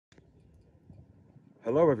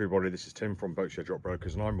Hello everybody, this is Tim from Boatshed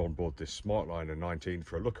Brokers and I'm on board this Smartliner 19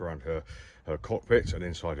 for a look around her cockpit and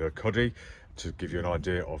inside her cuddy to give you an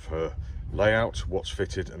idea of her layout, what's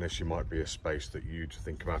fitted and if she might be a space that you'd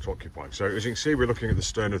think about occupying. So as you can see, we're looking at the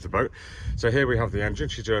stern of the boat. So here we have the engine.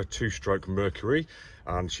 She's a 2-stroke Mercury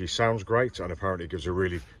and she sounds great and apparently gives a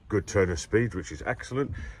really good turn of speed, which is excellent.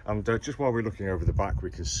 And just while we're looking over the back, we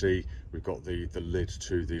can see we've got the lid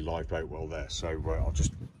to the lifeboat well there. So I'll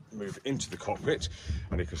just move into the cockpit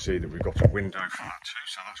and you can see that we've got a window for that too,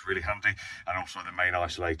 so that's really handy, and also the main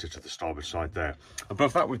isolator to the starboard side there.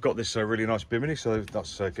 Above that we've got this really nice bimini, so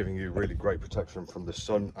that's giving you really great protection from the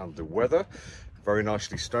sun and the weather. Very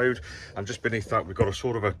nicely stowed, and just beneath that we've got a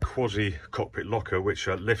sort of a quasi cockpit locker which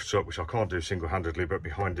lifts up, which I can't do single-handedly, but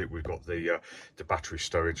behind it we've got the battery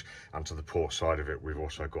stowage, and to the port side of it we've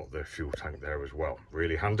also got the fuel tank there as well.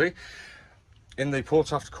 Really handy. In the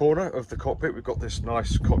port aft corner of the cockpit we've got this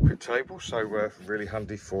nice cockpit table, so really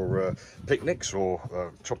handy for picnics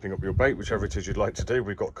or chopping up your bait, whichever it is you'd like to do.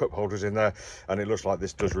 We've got cup holders in there and it looks like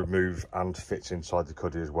this does remove and fits inside the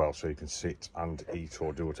cuddy as well, so you can sit and eat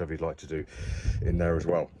or do whatever you'd like to do in there as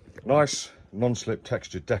well. Nice non-slip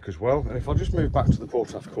textured deck as well. And if I just move back to the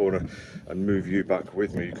port aft corner and move you back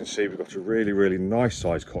with me, you can see we've got a really nice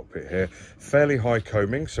sized cockpit here, fairly high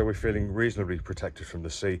coaming, so we're feeling reasonably protected from the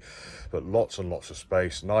sea, but lots and lots of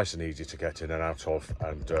space, nice and easy to get in and out of,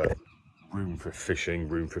 and room for fishing,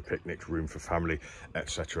 room for picnics, room for family,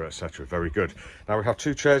 etc, etc. Very good. Now we have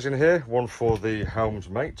 2 chairs in here, one for the helm's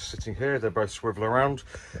mate sitting here, they both swivel around,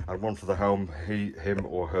 and one for the helm, him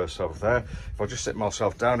or herself there. If I just sit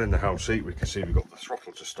myself down in the helm seat, we can see we've got the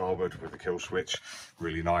throttle to starboard with the kill switch,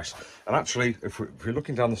 really nice. And actually if we're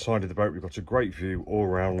looking down the side of the boat, we've got a great view all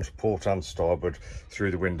around port and starboard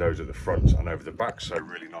through the windows at the front and over the back, so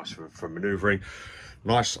really nice for manoeuvring.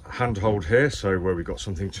 Nice handhold here, so where we've got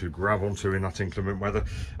something to grab onto in that inclement weather.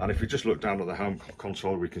 And if we just look down at the helm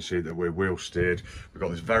console, we can see that we're wheel steered. We've got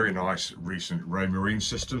this very nice recent Raymarine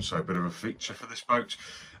system, so a bit of a feature for this boat,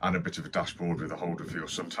 and a bit of a dashboard with a holder for your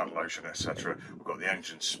suntan lotion, etc. We've got the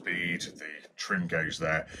engine speed, the trim gauge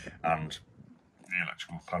there, and the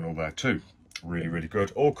electrical panel there too. Really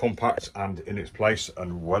good, all compact and in its place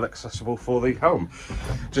and well accessible for the helm.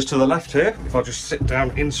 Just to the left here, if I just sit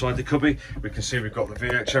down inside the cubby, we can see we've got the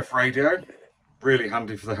VHF radio, really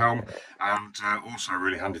handy for the helm, and also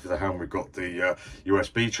really handy for the helm we've got the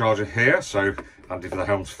USB charger here, so handy for the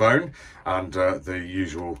helm's phone, and the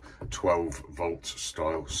usual 12-volt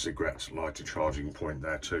style cigarette lighter charging point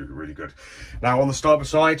there too. Really good. Now on the starboard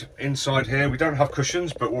side, inside here, we don't have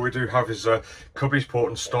cushions, but what we do have is cubbies port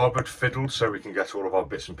and starboard fiddled, so we can get all of our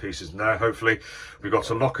bits and pieces in there, hopefully. We've got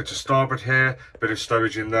a locker to starboard here, bit of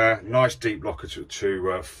stowage in there, nice deep locker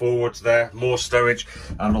to forwards there, more stowage,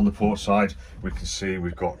 and on the port side we can see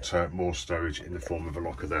we've got more stowage in the form of a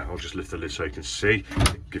locker there. I'll just lift the lid so you can see,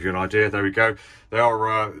 give you an idea. There we go. They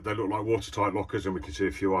look like watertight lockers, and we can see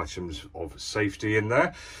a few items of safety in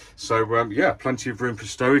there. So yeah, plenty of room for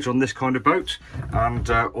stowage on this kind of boat, and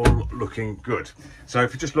all looking good. So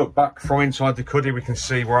if you just look back from inside the cuddy, we can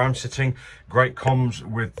see where I'm sitting. Great comms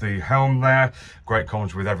with the helm there, great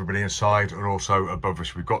comms with everybody inside, and also above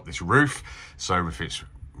us we've got this roof, so if it's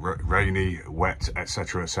rainy, wet,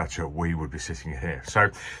 etc, etc, we would be sitting here. So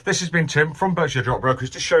this has been Tim from Boatshed Brokers,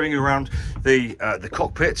 just showing you around the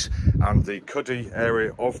cockpit and the cuddy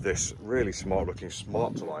area of this really smart looking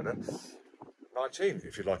Smartliner 19.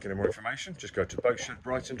 If you'd like any more information, just go to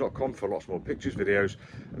boatshedbrighton.com for lots more pictures, videos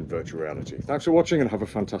and virtual reality. Thanks for watching and have a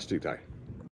fantastic day.